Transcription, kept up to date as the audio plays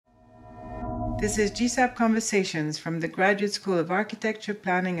This is GSAP Conversations from the Graduate School of Architecture,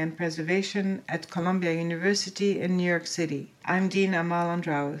 Planning and Preservation at Columbia University in New York City. I'm Dean Amal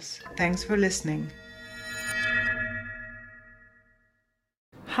Andraus. Thanks for listening.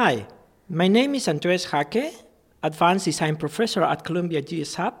 Hi, my name is Andres Jaque, Advanced Design Professor at Columbia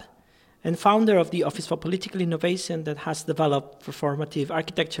GSAP, and founder of the Office for Political Innovation that has developed performative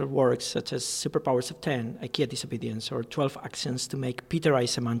architectural works such as Superpowers of 10, IKEA Disobedience, or 12 Actions to Make Peter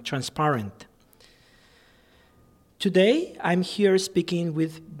Eisenman Transparent. Today, I'm here speaking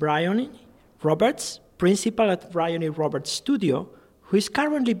with Bryony Roberts, principal at Bryony Roberts Studio, who is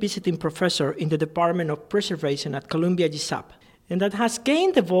currently visiting professor in the Department of Preservation at Columbia GSAP, and that has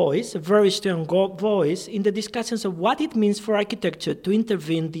gained a very strong voice in the discussions of what it means for architecture to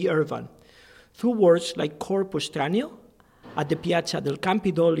intervene the urban through works like Corpus Stranio at the Piazza del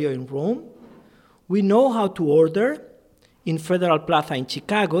Campidoglio in Rome. We know how to order in Federal Plaza in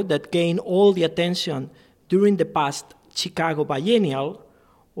Chicago that gained all the attention during the past Chicago Biennial,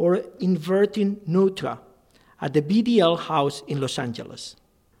 or inverting Neutra at the BDL House in Los Angeles.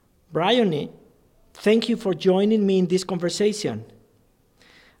 Bryony, thank you for joining me in this conversation.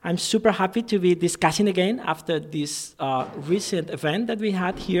 I'm super happy to be discussing again after this recent event that we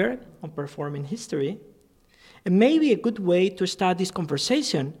had here on Performing History. And maybe a good way to start this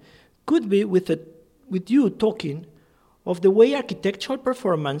conversation could be with you talking of the way architectural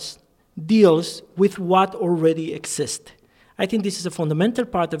performance deals with what already exists. I think this is a fundamental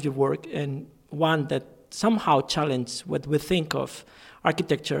part of your work and one that somehow challenges what we think of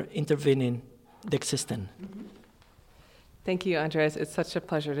architecture intervening the existing. Thank you, Andres. It's such a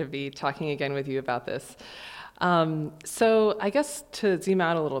pleasure to be talking again with you about this. So I guess to zoom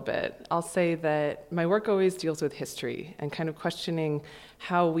out a little bit, I'll say that my work always deals with history and kind of questioning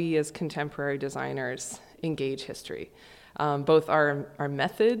how we as contemporary designers engage history, both our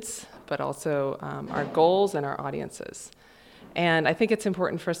methods, but also our goals and our audiences. And I think it's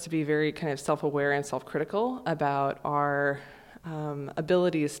important for us to be very kind of self-aware and self-critical about our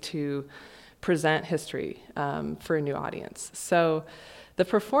abilities to present history for a new audience. So the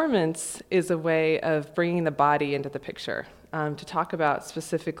performance is a way of bringing the body into the picture to talk about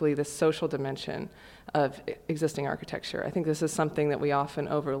specifically the social dimension of existing architecture. I think this is something that we often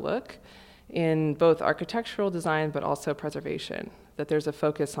overlook in both architectural design but also preservation, that there's a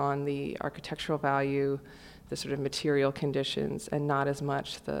focus on the architectural value, the sort of material conditions, and not as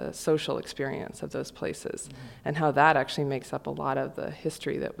much the social experience of those places, and how that actually makes up a lot of the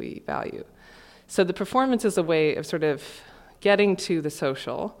history that we value. So the performance is a way of sort of getting to the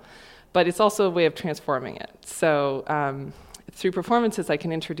social, but it's also a way of transforming it. So through performances, I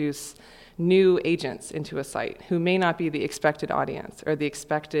can introduce new agents into a site who may not be the expected audience or the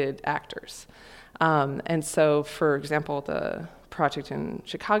expected actors. And so, for example, the project in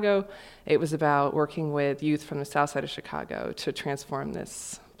Chicago, it was about working with youth from the south side of Chicago to transform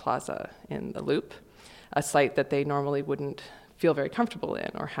this plaza in the Loop, a site that they normally wouldn't feel very comfortable in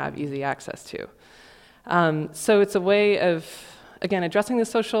or have easy access to. So it's a way of, again, addressing the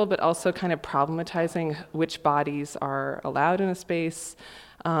social, but also kind of problematizing which bodies are allowed in a space,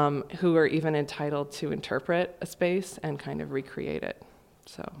 who are even entitled to interpret a space and kind of recreate it.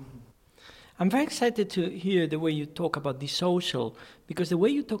 So. I'm very excited to hear the way you talk about the social, because the way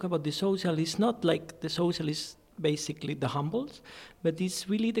you talk about the social is not like the social is basically the humbles, but it's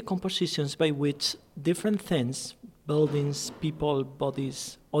really the compositions by which different things, buildings, people,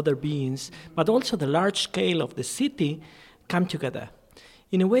 bodies, other beings, but also the large scale of the city come together.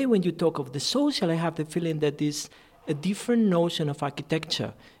 In a way, when you talk of the social, I have the feeling that is a different notion of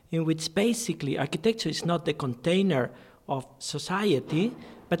architecture, in which basically architecture is not the container of society,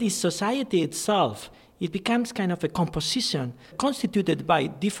 but is society itself. It becomes kind of a composition constituted by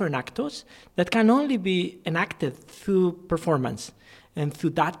different actors that can only be enacted through performance. And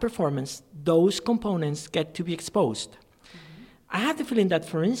through that performance, those components get to be exposed. I have the feeling that,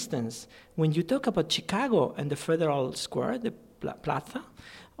 for instance, when you talk about Chicago and the Federal Square, the Plaza,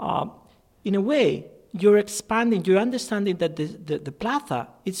 in a way, you're expanding, you're understanding that the plaza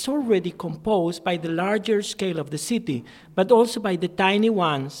is already composed by the larger scale of the city, but also by the tiny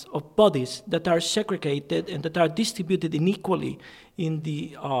ones of bodies that are segregated and that are distributed unequally in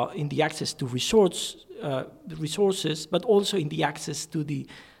the access to resources, but also in the access to the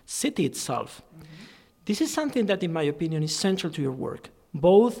city itself. Mm-hmm. This is something that, in my opinion, is central to your work,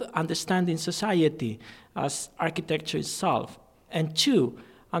 both understanding society as architecture itself, and two,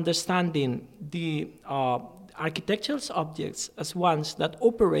 understanding the architectural objects as ones that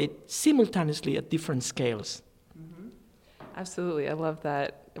operate simultaneously at different scales. Mm-hmm. Absolutely. I love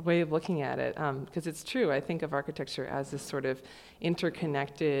that way of looking at it, because it's true. I think of architecture as this sort of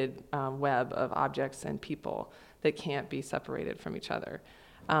interconnected web of objects and people that can't be separated from each other.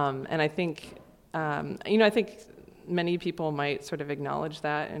 And I think, I think many people might sort of acknowledge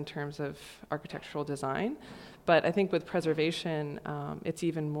that in terms of architectural design, but I think with preservation, it's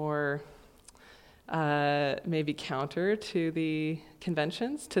even more maybe counter to the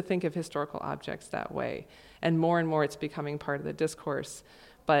conventions to think of historical objects that way. And more it's becoming part of the discourse.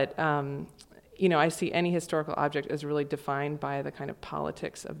 But, I see any historical object as really defined by the kind of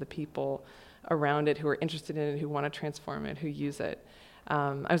politics of the people around it who are interested in it, who want to transform it, who use it.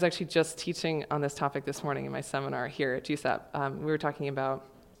 I was actually just teaching on this topic this morning in my seminar here at GSAP. We were talking about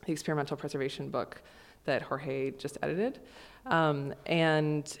the experimental preservation book that Jorge just edited,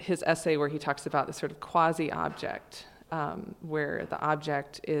 and his essay where he talks about this sort of quasi-object, where the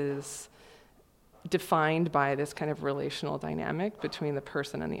object is defined by this kind of relational dynamic between the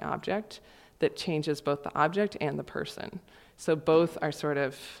person and the object that changes both the object and the person. So both are sort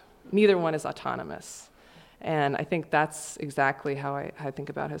of, neither one is autonomous. And I think that's exactly how I think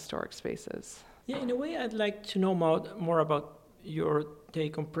about historic spaces. Yeah, in a way, I'd like to know more about your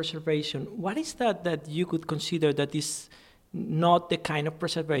take on preservation. What is that you could consider that is not the kind of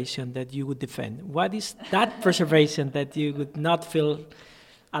preservation that you would defend? What is that preservation that you would not feel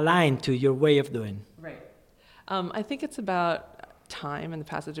aligned to your way of doing? Right. I think it's about time and the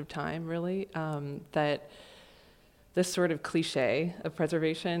passage of time, really, that this sort of cliche of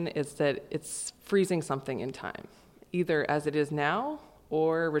preservation is that it's freezing something in time, either as it is now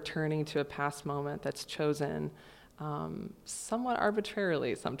or returning to a past moment that's chosen somewhat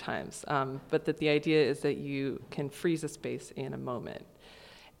arbitrarily sometimes, but that the idea is that you can freeze a space in a moment.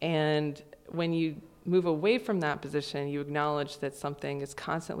 And when you move away from that position, you acknowledge that something is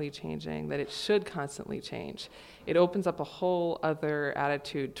constantly changing, that it should constantly change. It opens up a whole other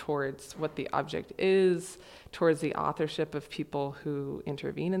attitude towards what the object is, towards the authorship of people who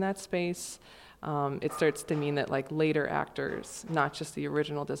intervene in that space. It starts to mean that later actors, not just the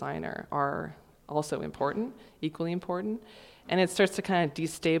original designer, are also important, equally important. And it starts to kind of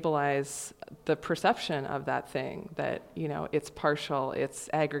destabilize the perception of that thing, that, it's partial, it's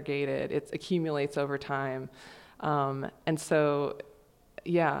aggregated, it accumulates over time. And so,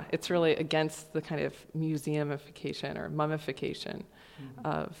 it's really against the kind of museumification or mummification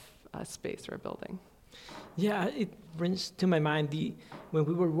of a space or a building. Yeah, it brings to my mind when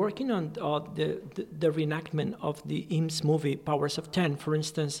we were working on the reenactment of the Eames movie, Powers of Ten, for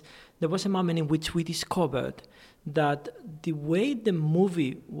instance, there was a moment in which we discovered that the way the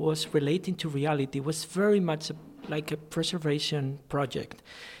movie was relating to reality was very much like a preservation project.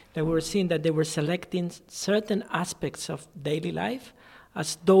 That we were seeing that they were selecting certain aspects of daily life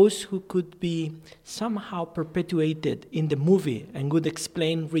as those who could be somehow perpetuated in the movie and would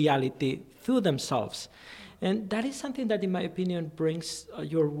explain reality through themselves. And that is something that, in my opinion, brings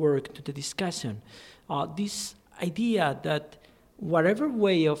your work to the discussion. This idea that whatever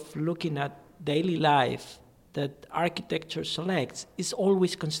way of looking at daily life that architecture selects is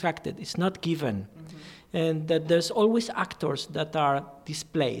always constructed, it's not given. Mm-hmm. And that there's always actors that are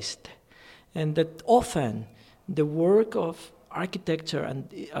displaced. And that often the work of architecture,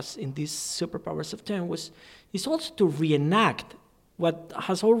 and as in these Superpowers of Ten, is also to reenact what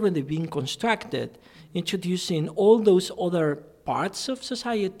has already been constructed, introducing all those other parts of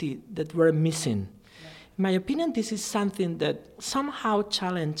society that were missing. In my opinion, this is something that somehow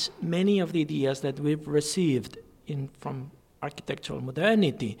challenged many of the ideas that we've received from architectural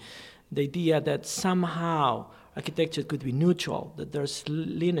modernity. The idea that somehow architecture could be neutral, that there's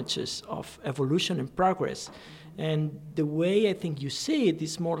lineages of evolution and progress. And the way I think you see it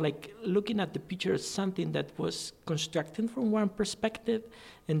is more like looking at the picture as something that was constructed from one perspective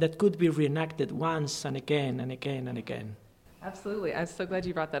and that could be reenacted once and again and again and again. Absolutely. I'm so glad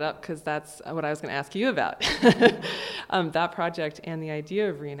you brought that up, because that's what I was going to ask you about, that project and the idea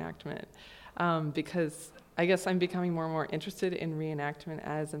of reenactment, because I guess I'm becoming more and more interested in reenactment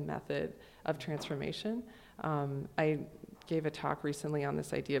as a method of transformation. I gave a talk recently on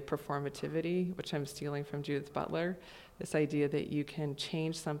this idea of performativity, which I'm stealing from Judith Butler, this idea that you can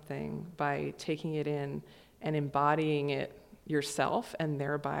change something by taking it in and embodying it yourself, and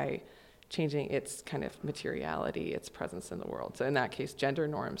thereby changing its kind of materiality, its presence in the world. So in that case, gender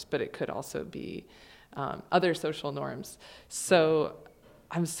norms, but it could also be other social norms. So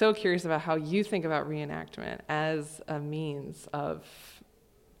I'm so curious about how you think about reenactment as a means of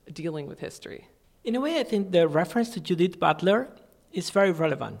dealing with history. In a way, I think the reference to Judith Butler is very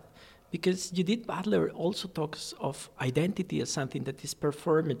relevant, because Judith Butler also talks of identity as something that is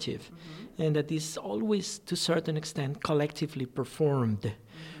performative and that is always, to a certain extent, collectively performed.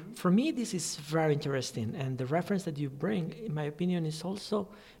 For me, this is very interesting, and the reference that you bring, in my opinion, is also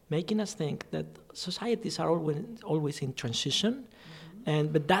making us think that societies are always in transition,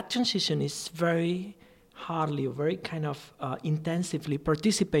 but that transition is very hardly or very kind of intensively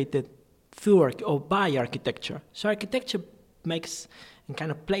participated through or by architecture. So architecture makes and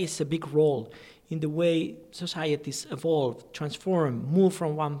kind of plays a big role in the way societies evolve, transform, move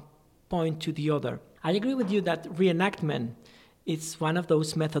from one point to the other. I agree with you that reenactment is one of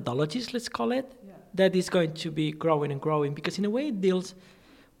those methodologies, let's call it, that is going to be growing and growing, because in a way it deals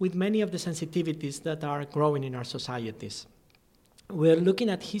with many of the sensitivities that are growing in our societies. We're looking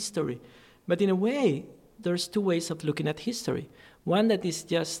at history, but in a way, there's two ways of looking at history. One that is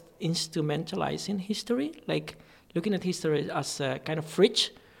just instrumentalizing history, like looking at history as a kind of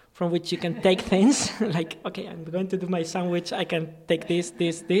fridge from which you can take things, like, okay, I'm going to do my sandwich, I can take this.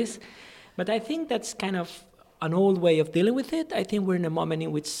 But I think that's kind of an old way of dealing with it. I think we're in a moment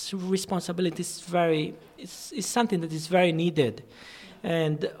in which responsibility is something that is very needed.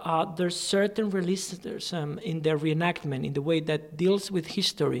 And there's certain realism in the reenactment, in the way that deals with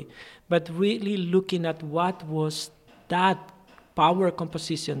history, but really looking at what was that power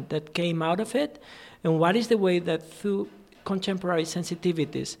composition that came out of it, and what is the way that through contemporary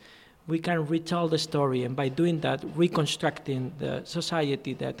sensitivities we can retell the story, and by doing that, reconstructing the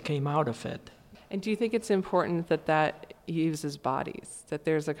society that came out of it. And do you think it's important that uses bodies, that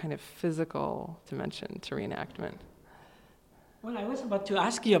there's a kind of physical dimension to reenactment? Well, I was about to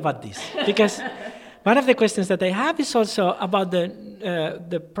ask you about this, because one of the questions that I have is also about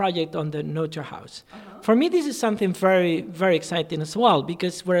the project on the Notre House. For me, this is something very, very exciting as well,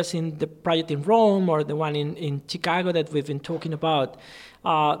 because whereas in the project in Rome or the one in Chicago that we've been talking about,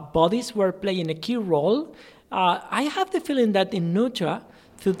 bodies were playing a key role, I have the feeling that in Notre,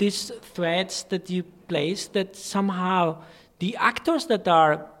 through these threads that you place, that somehow the actors that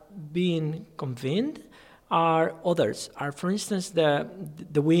are being convened are others. Are, for instance, the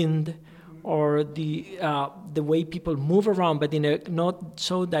wind, or the way people move around, but in a not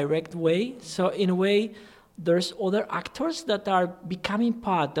so direct way. So in a way, there's other actors that are becoming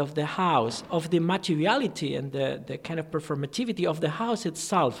part of the house, of the materiality and the kind of performativity of the house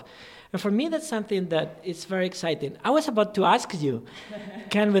itself. And for me, that's something that is very exciting. I was about to ask you,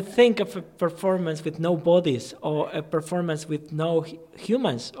 can we think of a performance with no bodies, or a performance with no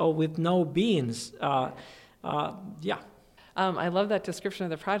humans, or with no beings? I love that description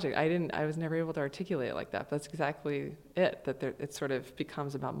of the project. I was never able to articulate it like that. That's exactly it, that it sort of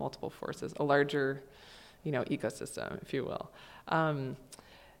becomes about multiple forces, a larger, ecosystem, if you will.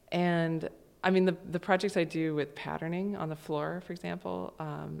 And I mean, the projects I do with patterning on the floor, for example,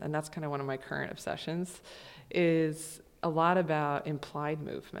 and that's kind of one of my current obsessions, is a lot about implied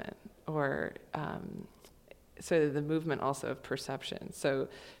movement, or so the movement also of perception. So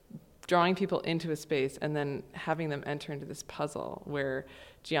drawing people into a space and then having them enter into this puzzle where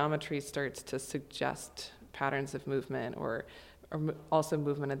geometry starts to suggest patterns of movement, or also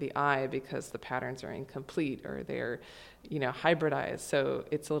movement of the eye, because the patterns are incomplete or they're, hybridized. So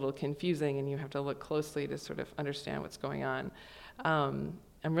it's a little confusing, and you have to look closely to sort of understand what's going on. I'm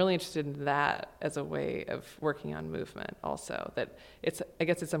really interested in that as a way of working on movement also, that I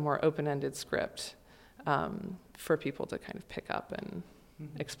guess it's a more open-ended script for people to kind of pick up and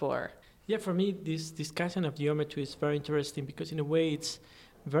explore. Yeah, for me, this discussion of geometry is very interesting, because in a way it's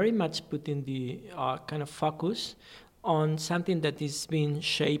very much putting the kind of focus on something that has been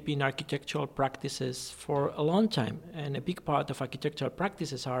shaping architectural practices for a long time. And a big part of architectural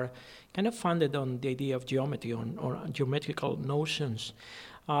practices are kind of founded on the idea of geometry, or geometrical notions.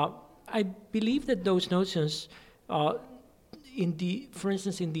 I believe that those notions, for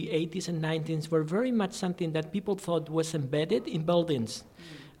instance, in the 80s and 90s, were very much something that people thought was embedded in buildings.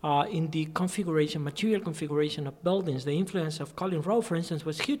 In the material configuration of buildings. The influence of Colin Rowe, for instance,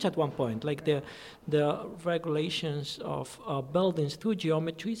 was huge at one point, like the regulations of buildings through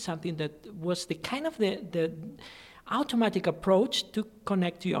geometry, something that was the kind of the automatic approach to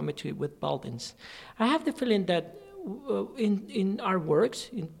connect geometry with buildings. I have the feeling that in our works,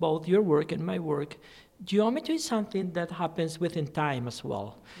 in both your work and my work, geometry is something that happens within time as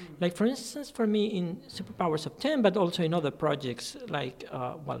well. Like, for instance, for me in Superpowers of 10, but also in other projects like,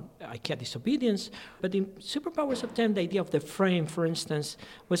 IKEA Disobedience. But in Superpowers of 10, the idea of the frame, for instance,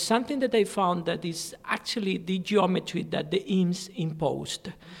 was something that I found that is actually the geometry that the Eames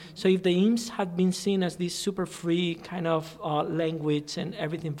imposed. So if the Eames had been seen as this super free kind of language and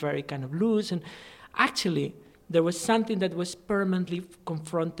everything very kind of loose, and actually there was something that was permanently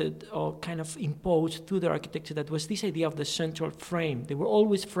confronted or kind of imposed through the architecture, that was this idea of the central frame. They were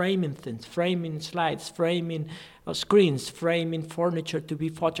always framing things, framing slides, framing screens, framing furniture to be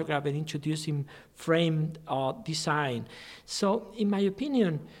photographed, and introducing framed design. So in my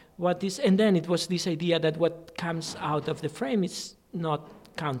opinion, and then it was this idea that what comes out of the frame is not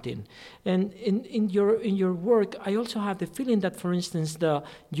counting. And in your work, I also have the feeling that, for instance,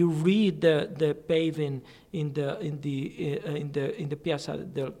 you read the paving in the Piazza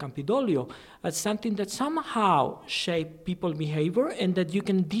del Campidoglio as something that somehow shape people's behavior, and that you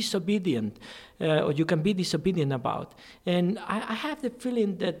can disobedient or you can be disobedient about. And I have the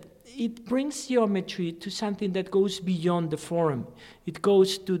feeling that it brings geometry to something that goes beyond the form. It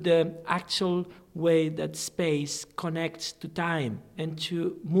goes to the actual way that space connects to time and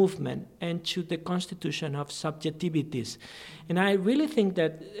to movement and to the constitution of subjectivities. And I really think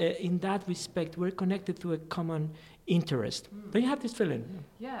that in that respect, we're connected to a common interest. Don't you have this feeling?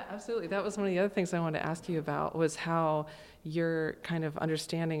 Yeah, absolutely. That was one of the other things I wanted to ask you about, was how your kind of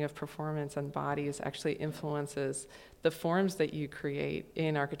understanding of performance and bodies actually influences the forms that you create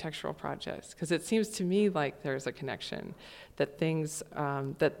in architectural projects. Because it seems to me like there's a connection, that things,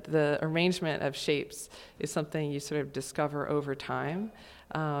 that the arrangement of shapes is something you sort of discover over time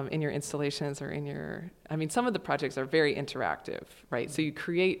in your installations, or some of the projects are very interactive, right? So you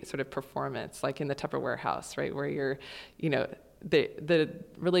create sort of performance, like in the Tupperware house, right? Where the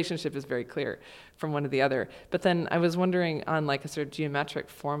relationship is very clear from one to the other. But then I was wondering, on like a sort of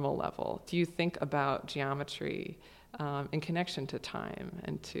geometric formal level, do you think about geometry in connection to time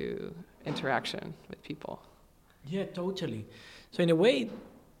and to interaction with people? Yeah, totally. So in a way,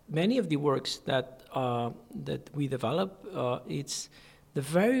 many of the works that we develop, it's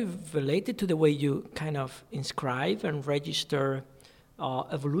very related to the way you kind of inscribe and register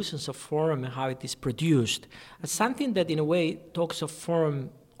evolutions of form and how it is produced. As something that in a way talks of form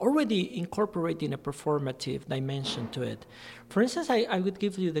already incorporating a performative dimension to it. For instance, I would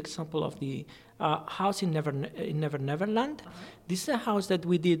give you the example of the house in Never Neverland. This is a house that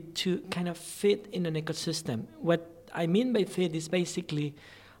we did to kind of fit in an ecosystem. What I mean by fit is basically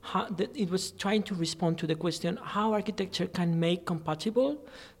that it was trying to respond to the question how architecture can make compatible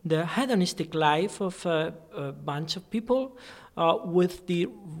the hedonistic life of a bunch of people with the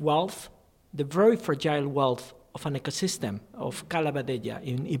wealth, the very fragile wealth of an ecosystem of Cala Badellas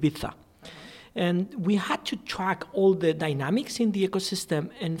in Ibiza. And we had to track all the dynamics in the ecosystem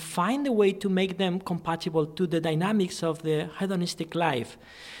and find a way to make them compatible to the dynamics of the hedonistic life.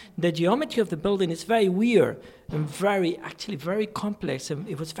 The geometry of the building is very weird and very complex, and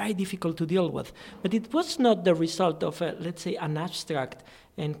it was very difficult to deal with. But it was not the result of, let's say, an abstract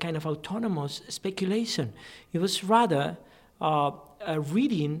and kind of autonomous speculation. It was rather a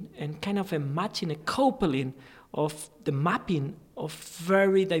reading and kind of a matching, a coupling of the mapping of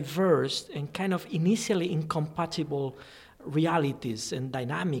very diverse and kind of initially incompatible realities and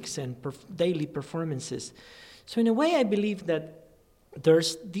dynamics and daily performances. So in a way, I believe that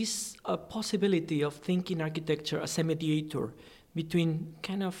there's this possibility of thinking architecture as a mediator between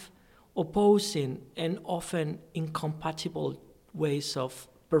kind of opposing and often incompatible ways of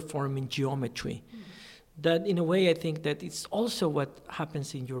performing geometry. Mm-hmm. That in a way, I think that it's also what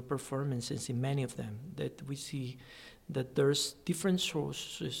happens in your performances, in many of them, that we see that there's different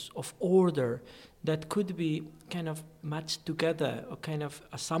sources of order that could be kind of matched together or kind of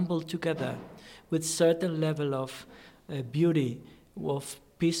assembled together with certain level of beauty, of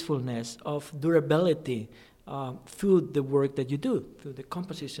peacefulness, of durability through the work that you do, through the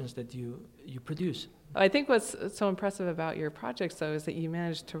compositions that you produce. I think what's so impressive about your projects, though, is that you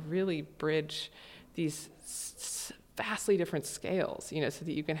managed to really bridge these vastly different scales, so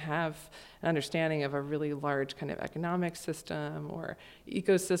that you can have an understanding of a really large kind of economic system or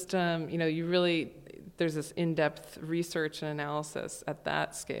ecosystem. There's this in-depth research and analysis at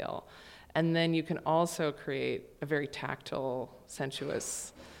that scale. And then you can also create a very tactile,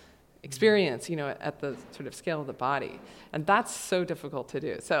 sensuous experience, at the sort of scale of the body. And that's so difficult to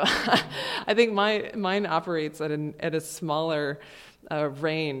do. So I think mine operates at a smaller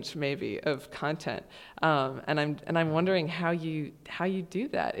range, maybe, of content. And I'm wondering how you do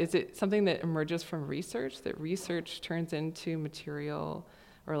that. Is it something that emerges from research, that research turns into material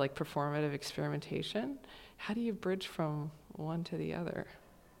or like performative experimentation? How do you bridge from one to the other?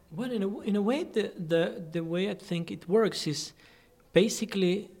 Well, in a way, the way I think it works is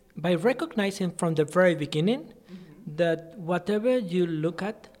basically by recognizing from the very beginning that whatever you look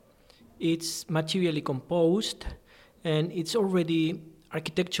at, it's materially composed and it's already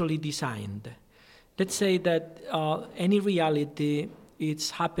architecturally designed. Let's say that any reality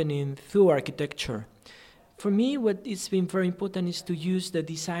is happening through architecture. for me, what has been very important is to use the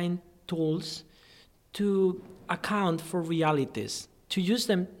design tools to account for realities, to use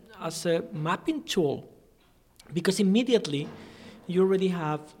them as a mapping tool, because immediately you already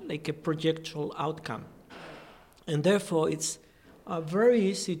have like a projectual outcome. And therefore, it's very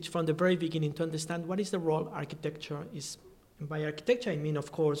easy from the very beginning to understand what is the role architecture is. And by architecture, I mean,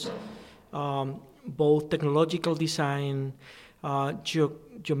 of course, both technological design,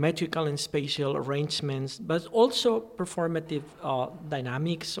 geometrical and spatial arrangements, but also performative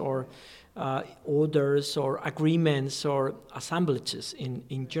dynamics or orders or agreements or assemblages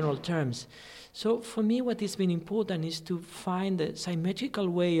in general terms. So for me, what has been important is to find a symmetrical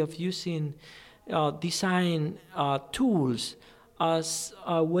way of using design tools as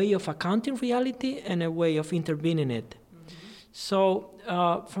a way of accounting reality and a way of intervening in it. Mm-hmm.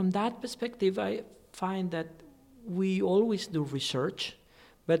 So from that perspective, I find that we always do research,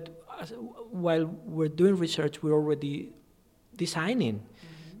 but while we're doing research, we're already designing.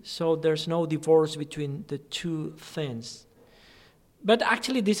 Mm-hmm. So there's no divorce between the two things. But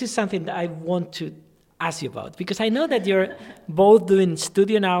actually, this is something that I want to ask you about, because I know that you're both doing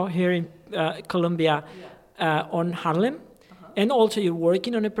studio now here in Columbia on Harlem, and also you're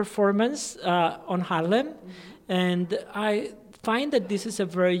working on a performance on Harlem. Mm-hmm. And I find that this is a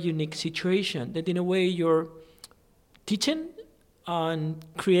very unique situation, that in a way you're teaching and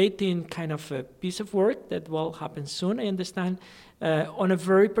creating kind of a piece of work that will happen soon, I understand, on a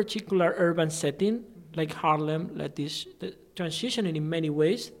very particular urban setting, like Harlem, like this, transitioning in many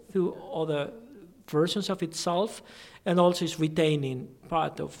ways through other versions of itself, and also is retaining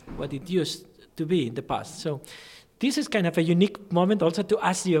part of what it used to be in the past. So this is kind of a unique moment also to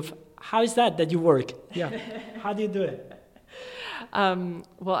ask you, how is that you work? Yeah, how do you do it?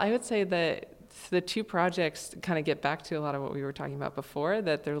 Well, I would say that the two projects kind of get back to a lot of what we were talking about before,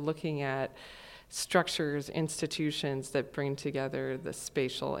 that they're looking at structures, institutions that bring together the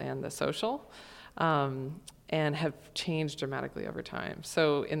spatial and the social, and have changed dramatically over time.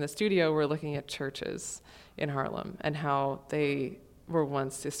 So in the studio, we're looking at churches in Harlem and how they were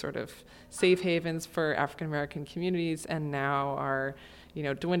once this sort of safe havens for African American communities, and now are,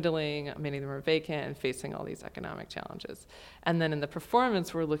 dwindling. Many of them are vacant and facing all these economic challenges. And then in the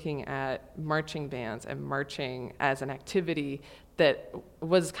performance, we're looking at marching bands and marching as an activity that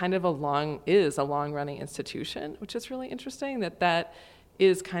was kind of a long-running institution, which is really interesting, that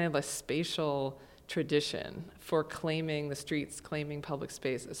is kind of a spatial tradition for claiming the streets, claiming public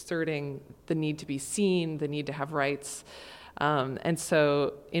space, asserting the need to be seen, the need to have rights. And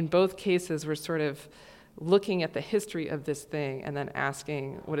so in both cases, we're sort of looking at the history of this thing and then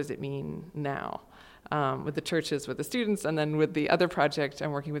asking, what does it mean now? With the churches, with the students, and then with the other project,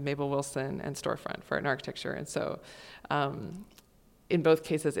 I'm working with Mabel Wilson and Storefront for Art and Architecture. And so in both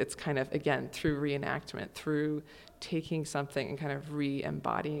cases, it's kind of, again, through reenactment, through taking something and kind of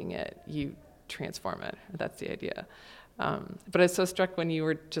re-embodying it, you transform it. That's the idea. But I was so struck when you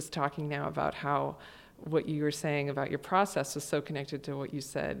were just talking now about how what you were saying about your process was so connected to what you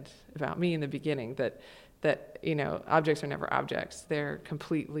said about me in the beginning, that objects are never objects. They're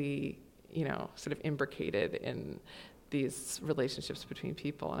completely, sort of imbricated in these relationships between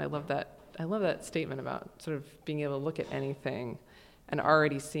people. And I love that statement about sort of being able to look at anything and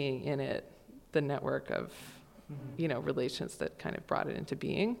already seeing in it the network of, relations that kind of brought it into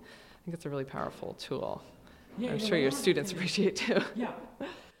being. I think it's a really powerful tool. Yeah, I'm sure your students appreciate too. Yeah.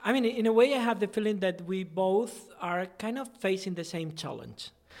 I mean, in a way, I have the feeling that we both are kind of facing the same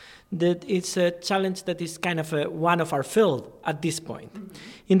challenge. That it's a challenge that is kind of one of our field at this point. Mm-hmm.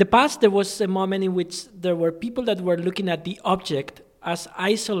 In the past, there was a moment in which there were people that were looking at the object as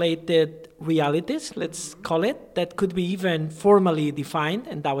isolated realities, let's call it, that could be even formally defined,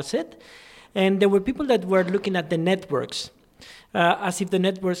 and that was it. And there were people that were looking at the networks, as if the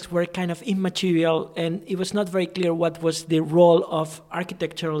networks were kind of immaterial, and it was not very clear what was the role of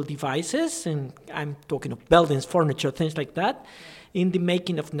architectural devices, and I'm talking of buildings, furniture, things like that, in the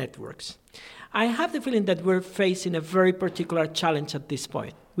making of networks. I have the feeling that we're facing a very particular challenge at this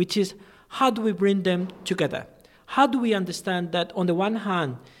point, which is how do we bring them together? How do we understand that on the one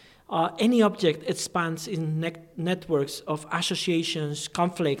hand, any object expands in networks of associations,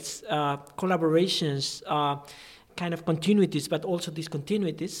 conflicts, collaborations, kind of continuities, but also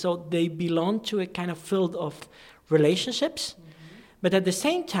discontinuities, so they belong to a kind of field of relationships, but at the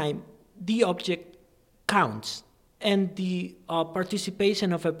same time, the object counts, and the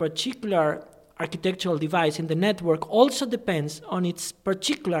participation of a particular architectural device in the network also depends on its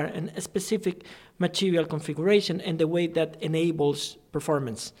particular and specific material configuration and the way that enables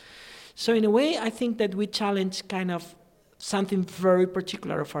performance. So in a way, I think that we challenge kind of something very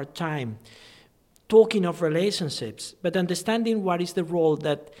particular of our time, talking of relationships, but understanding what is the role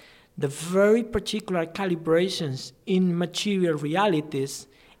that the very particular calibrations in material realities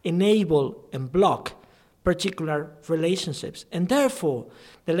enable and block particular relationships. And therefore,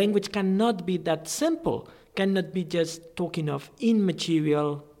 the language cannot be that simple, cannot be just talking of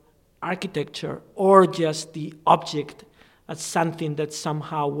immaterial architecture or just the object as something that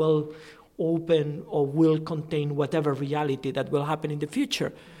somehow will open or will contain whatever reality that will happen in the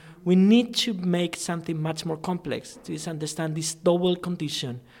future. We need to make something much more complex to understand this double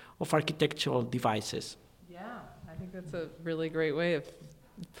condition of architectural devices. Yeah, I think that's a really great way of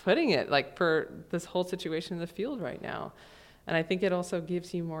putting it, like for this whole situation in the field right now. And I think it also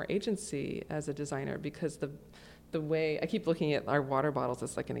gives you more agency as a designer, because the way, I keep looking at our water bottles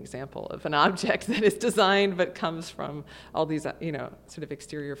as like an example of an object that is designed but comes from all these, sort of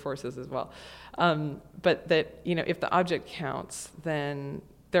exterior forces as well. But that, if the object counts, then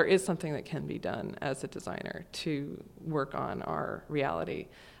there is something that can be done as a designer to work on our reality.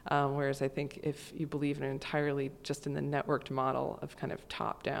 Whereas I think if you believe in entirely just in the networked model of kind of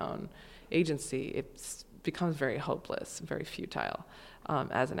top-down agency, it becomes very hopeless, very futile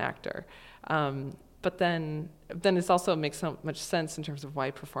as an actor. But then this also makes so much sense in terms of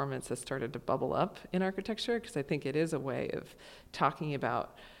why performance has started to bubble up in architecture, because I think it is a way of talking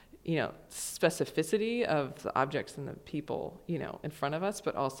about specificity of the objects and the people, in front of us,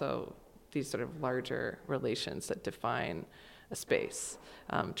 but also these sort of larger relations that define a space,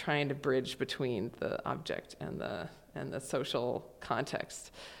 trying to bridge between the object and the social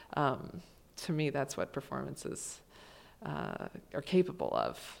context. To me, that's what performances are capable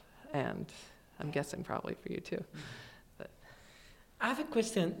of, and I'm guessing probably for you too. But I have a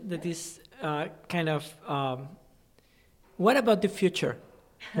question that is what about the future?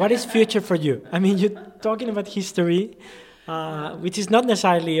 What is future for you? I mean, you're talking about history, which is not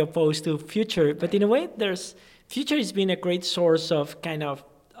necessarily opposed to future, but in a way, future has been a great source of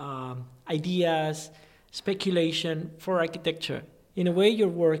ideas, speculation for architecture. In a way, your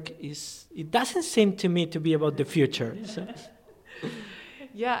work it doesn't seem to me to be about the future. So.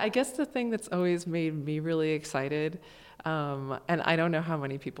 Yeah, I guess the thing that's always made me really excited, and I don't know how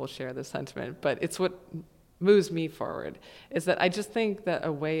many people share this sentiment, but it's what moves me forward, is that I just think that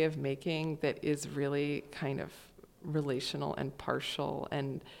a way of making that is really kind of relational and partial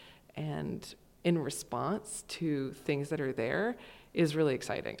and in response to things that are there is really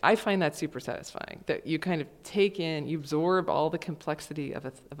exciting. I find that super satisfying, that you kind of you absorb all the complexity of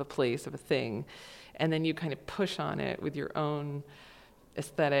a place, of a thing, and then you kind of push on it with your own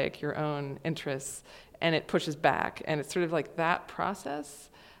aesthetic, your own interests, and it pushes back. And it's sort of like that process,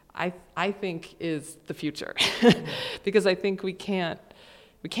 I think, is the future. Because I think we can't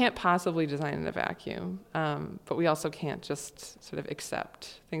possibly design in a vacuum, but we also can't just sort of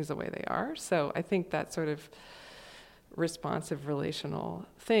accept things the way they are. So I think that sort of responsive relational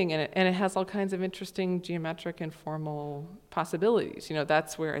thing, and it has all kinds of interesting geometric and formal possibilities.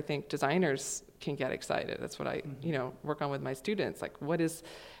 That's where I think designers can get excited. That's what I work on with my students. Like, it's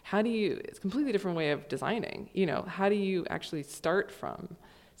a completely different way of designing. How do you actually start from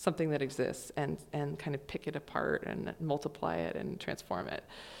something that exists and kind of pick it apart and multiply it and transform it?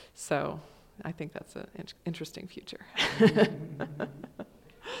 So I think that's an interesting future.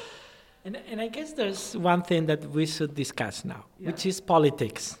 And I guess there's one thing that we should discuss now, which is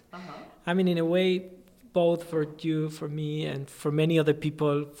politics. Uh-huh. I mean, in a way, both for you, for me, and for many other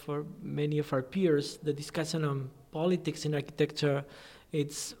people, for many of our peers, the discussion on politics in architecture,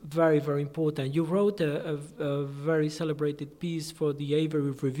 it's very, very important. You wrote a very celebrated piece for the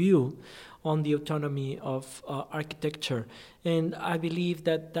Avery Review on the autonomy of architecture. And I believe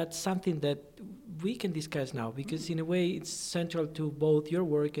that that's something that we can discuss now, because in a way it's central to both your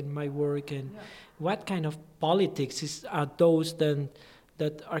work and my work. And what kind of politics are those then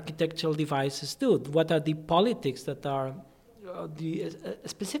that architectural devices do? What are the politics that are the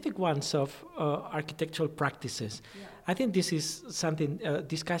specific ones of architectural practices? Yeah. I think this is something,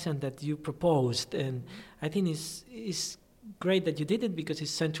 discussion that you proposed, and I think is great that you did it because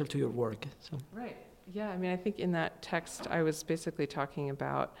it's central to your work. So. Right. Yeah, I mean, I think in that text I was basically talking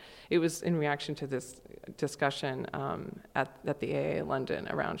about, it was in reaction to this discussion at the AIA London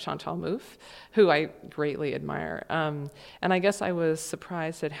around Chantal Mouffe, who I greatly admire. And I guess I was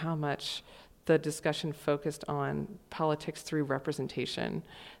surprised at how much the discussion focused on politics through representation,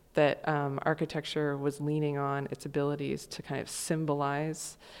 that architecture was leaning on its abilities to kind of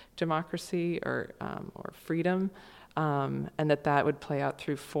symbolize democracy or freedom, and that would play out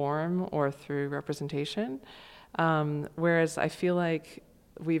through form or through representation. Whereas I feel like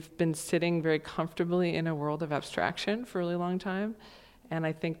we've been sitting very comfortably in a world of abstraction for a really long time, And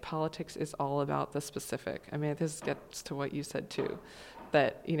I think politics is all about the specific. I mean, this gets to what you said too,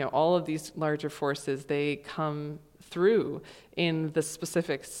 that, all of these larger forces, they come through in the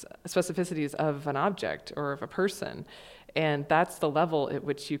specificities of an object or of a person. And that's the level at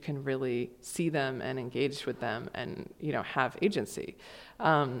which you can really see them and engage with them and, have agency.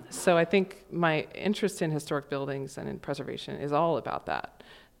 So I think my interest in historic buildings and in preservation is all about that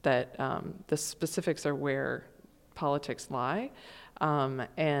the specifics are where politics lie,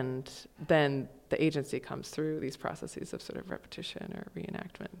 and then the agency comes through these processes of sort of repetition or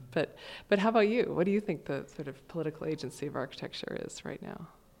reenactment. But how about you? What do you think the sort of political agency of architecture is right now?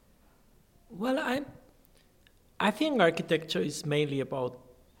 Well, I think architecture is mainly about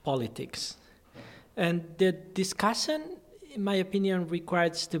politics. And the discussion, in my opinion,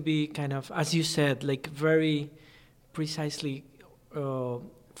 requires to be kind of, as you said, like very precisely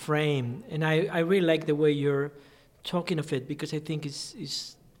framed. And I really like the way you're talking of it, because I think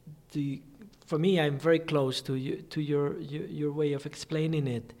for me, I'm very close to your way of explaining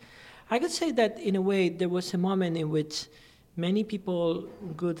it. I could say that in a way there was a moment in which many people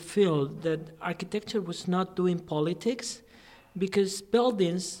could feel that architecture was not doing politics because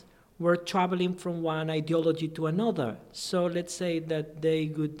buildings were traveling from one ideology to another. So let's say that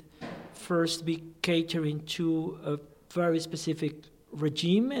they would first be catering to a very specific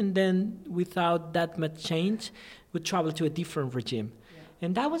regime, and then without that much change would travel to a different regime. Yeah.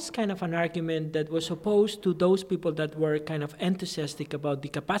 And that was kind of an argument that was opposed to those people that were kind of enthusiastic about the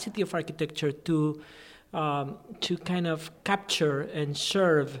capacity of architecture to kind of capture and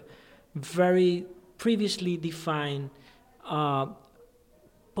serve very previously defined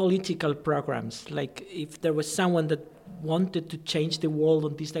political programs. Like if there was someone that wanted to change the world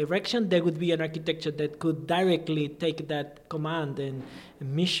in this direction, there would be an architecture that could directly take that command and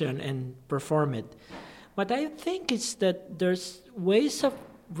mission and perform it. What I think is that there's ways of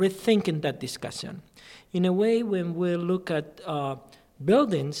rethinking that discussion. In a way, when we look at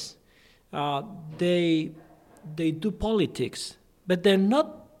buildings, they do politics, but they're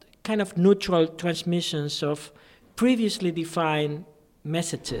not kind of neutral transmissions of previously defined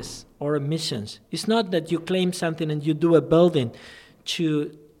messages or missions. It's not that you claim something and you do a building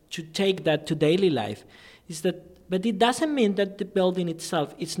to take that to daily life. But it doesn't mean that the building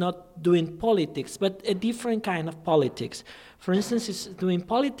itself is not doing politics, but a different kind of politics. For instance, it's doing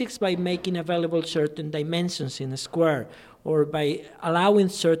politics by making available certain dimensions in a square, or by allowing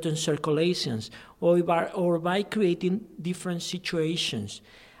certain circulations, or by creating different situations.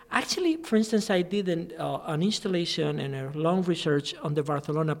 Actually, for instance, I did an installation and a long research on the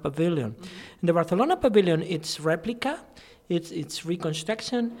Barcelona Pavilion. Mm-hmm. In the Barcelona Pavilion, it's replica, it's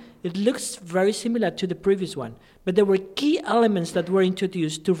reconstruction. It looks very similar to the previous one, but there were key elements that were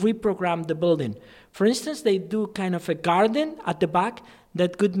introduced to reprogram the building. For instance, they do kind of a garden at the back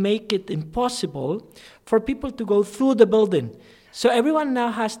that could make it impossible for people to go through the building. So everyone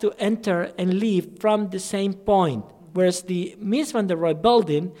now has to enter and leave from the same point. Whereas the Mies van der Rohe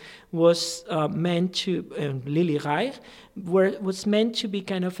building was meant to, Lili Reich, was meant to be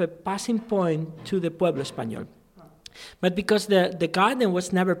kind of a passing point to the Pueblo Español. But because the garden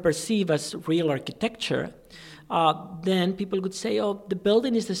was never perceived as real architecture, then people would say, oh, the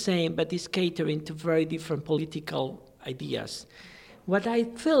building is the same, but it's catering to very different political ideas. What I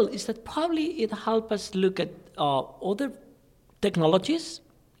feel is that probably it helps us look at other technologies,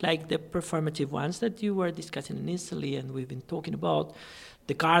 like the performative ones that you were discussing initially and we've been talking about,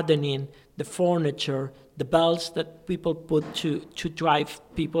 the gardening, the furniture, the bells that people put to drive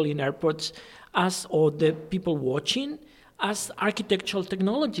people in airports, or the people watching, as architectural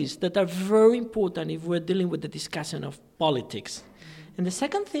technologies that are very important if we're dealing with the discussion of politics. Mm-hmm. And the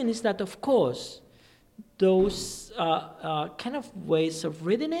second thing is that, of course, those kind of ways of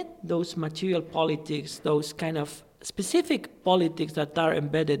reading it, those material politics, those kind of specific politics that are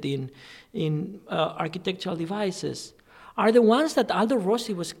embedded in architectural devices, are the ones that Aldo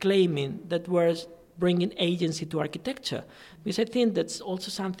Rossi was claiming that were bringing agency to architecture. Because I think that's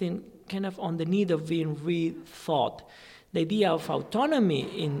also something kind of on the need of being rethought. The idea of autonomy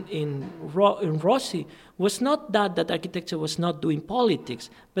in Rossi was not that architecture was not doing politics,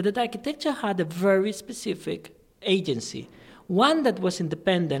 but that architecture had a very specific agency, one that was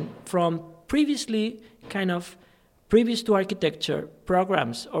independent from previous to architecture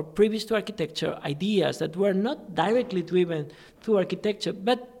programs or previous to architecture ideas that were not directly driven through architecture,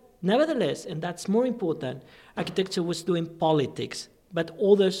 but nevertheless, and that's more important, architecture was doing politics, but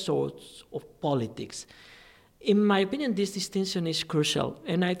other sorts of politics. In my opinion, this distinction is crucial,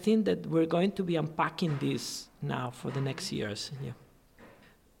 and I think that we're going to be unpacking this now for the next years. Yeah.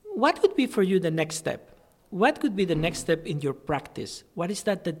 What would be for you the next step? what could be the next step in your practice? What is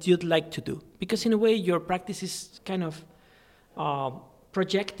that you'd like to do? Because in a way, your practice is kind of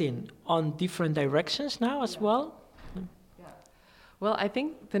projecting on different directions now as well. Well, I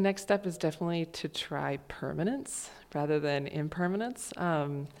think the next step is definitely to try permanence rather than impermanence.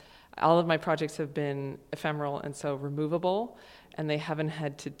 All of my projects have been ephemeral and so removable, and they haven't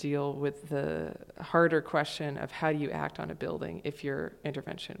had to deal with the harder question of how do you act on a building if your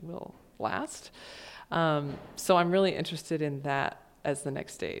intervention will last. So I'm really interested in that as the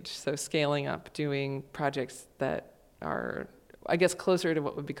next stage. So scaling up, doing projects that are, I guess, closer to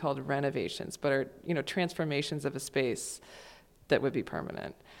what would be called renovations, but are, transformations of a space that would be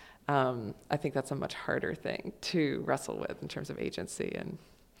permanent. I think that's a much harder thing to wrestle with in terms of agency and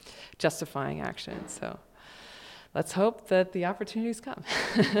justifying action. So let's hope that the opportunities come.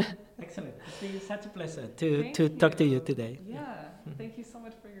 Excellent. It's been such a pleasure to talk to you today. Yeah. Thank you so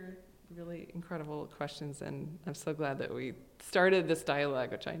much for your really incredible questions. And I'm so glad that we started this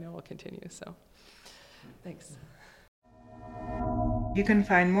dialogue, which I know will continue. So thanks. You can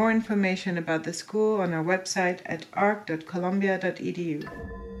find more information about the school on our website at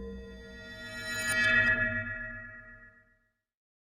arc.columbia.edu.